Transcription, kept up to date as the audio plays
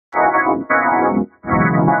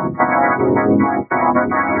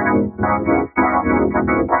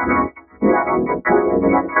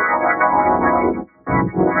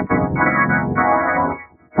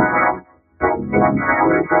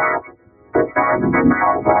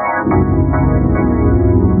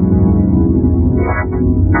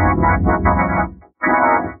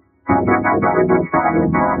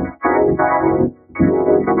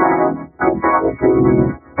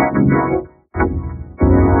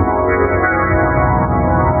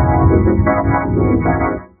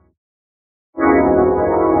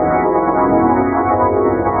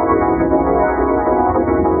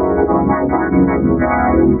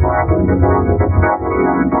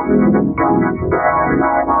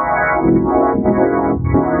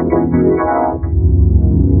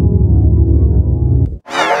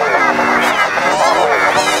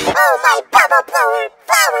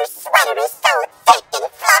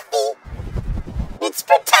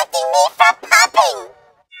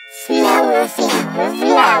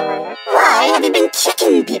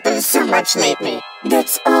Lately.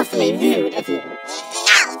 That's awfully rude of you. No,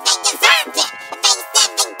 they deserved it. They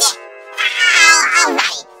said they did. Oh,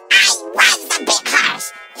 alright. I was a bit harsh.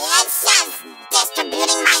 It's just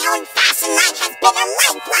distributing my old-fashioned life has been a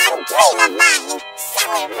lifelong dream of mine. So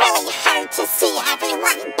it really hurt to see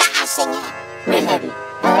everyone bashing it. Really?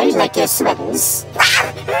 I like your sweaters. Wow,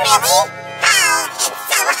 really? Oh, it's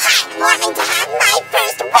so heartwarming to have my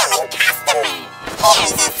first willing customer.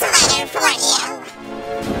 Here's a sweater for you.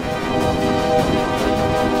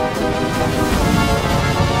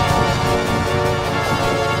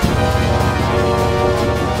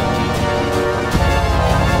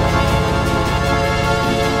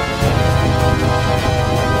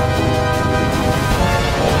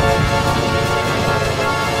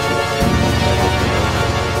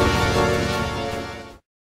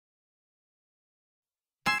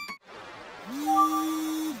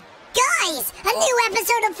 Guys, a new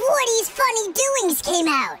episode of Woody's Funny Doings came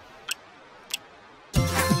out.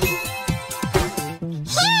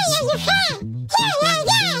 Wow, Leafy,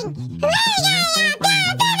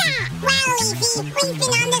 we've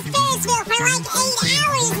been on this Ferris wheel for like 8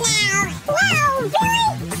 hours now. Wow,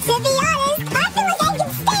 really? To be honest, I feel like I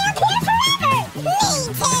can stay up here forever. Me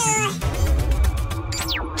too.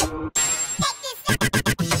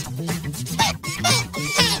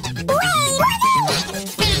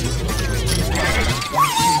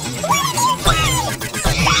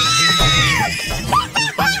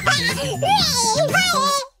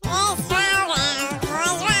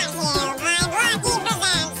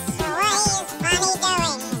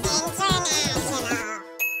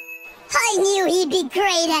 I knew he'd be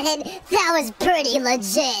great at it. That was pretty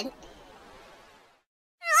legit.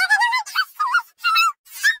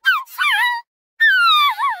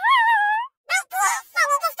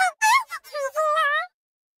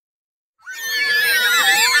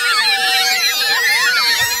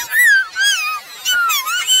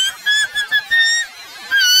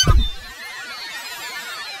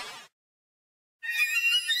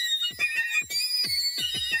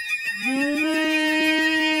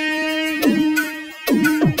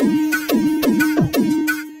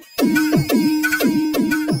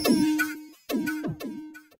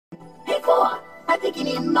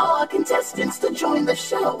 Contestants to join the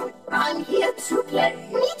show. I'm here to play.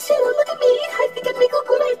 Me too, look at me. I think I'd make a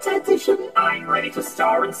great addition. I'm ready to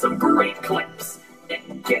star in some great clips.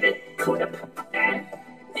 Get it? Clip.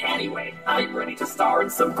 Anyway, I'm ready to star in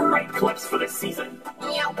some great clips for this season.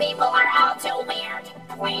 You people are all too weird.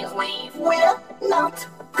 Please leave. We're not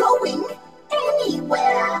going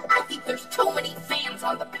anywhere. I think there's too many fans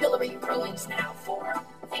on the Pillory Ruins now for.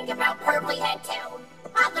 Think about Purpley Head too.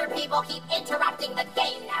 Other people keep interrupting the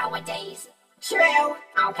game nowadays. True.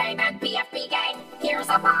 Okay then, BFB gang, here's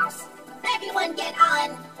a boss. Everyone get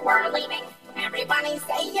on. We're leaving. Everybody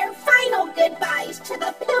say your final goodbyes to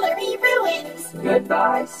the Pillory Ruins.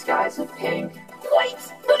 Goodbye, skies of pink.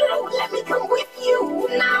 Wait, no, let me come with you.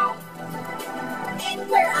 No. And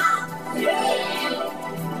we're off. Yay!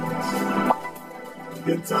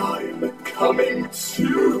 And I'm coming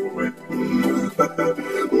too.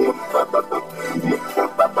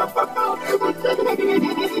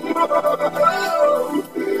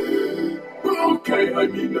 Okay,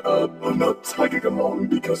 I'm not tagging along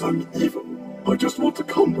because I'm evil. I just want to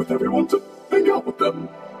come with everyone to hang out with them.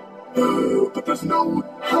 But there's no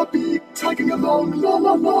happy tagging along la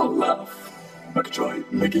la la laugh. I could try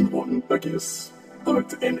making one, I guess.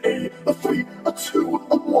 But in a 3, a 2,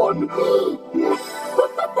 a 1.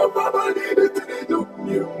 No,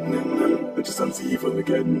 it just sounds evil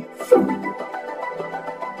again.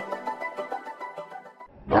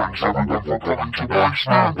 Thanks everyone for coming to my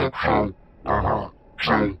stand-up show.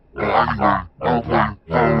 So, anyway, I'll play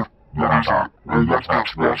Hold. That is it. Let's get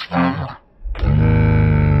smash food.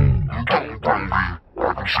 You got it, baby.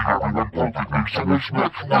 I can see everyone perfectly, so there's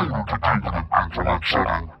much later to do with an intimate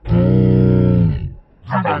setting.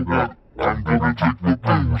 You know what? I'm gonna take the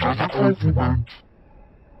booze as a compliment.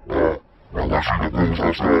 Well, I see the booze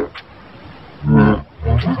as that. I'm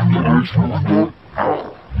taking the ice really good.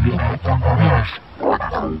 You have to be nice. I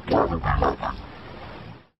know, that'll be lovely.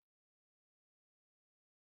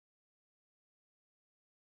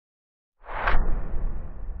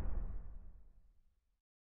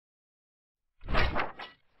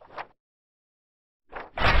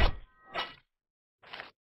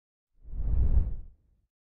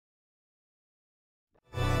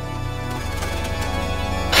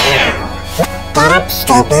 Get up,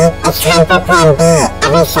 Scoopy. It's time for Plan B.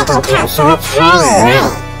 Every second counts, so it's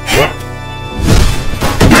hurry.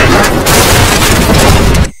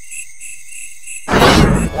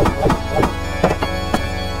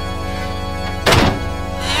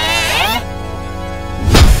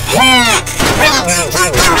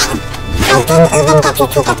 I didn't even get you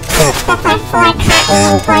to the peak before Ford caught me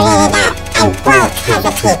and boarded it up. I won't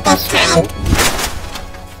hesitate this time.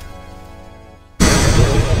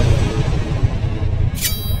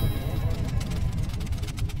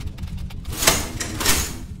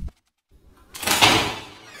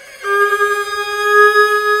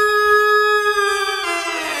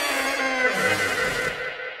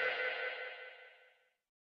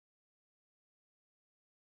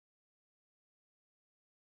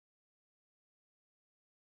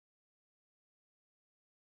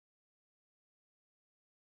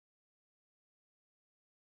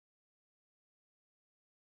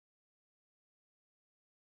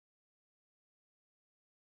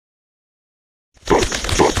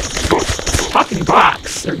 Talking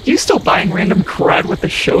box, are you still buying random crud with the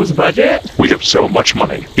show's budget? We have so much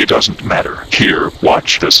money, it doesn't matter. Here,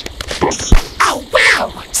 watch this. Oh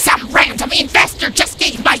wow! Some random investor just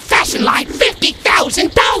gave my fashion line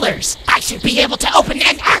 $50,000! I should be able to open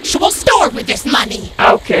an actual store with this money!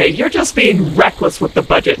 Okay, you're just being reckless with the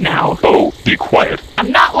budget now. Oh, be quiet.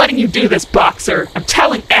 I'm not letting you do this, Boxer. I'm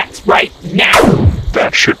telling X right now.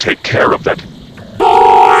 That should take care of that.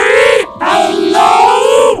 Boy!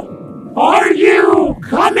 Hello? Are you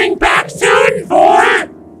coming back soon, boy?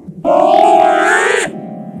 Boy!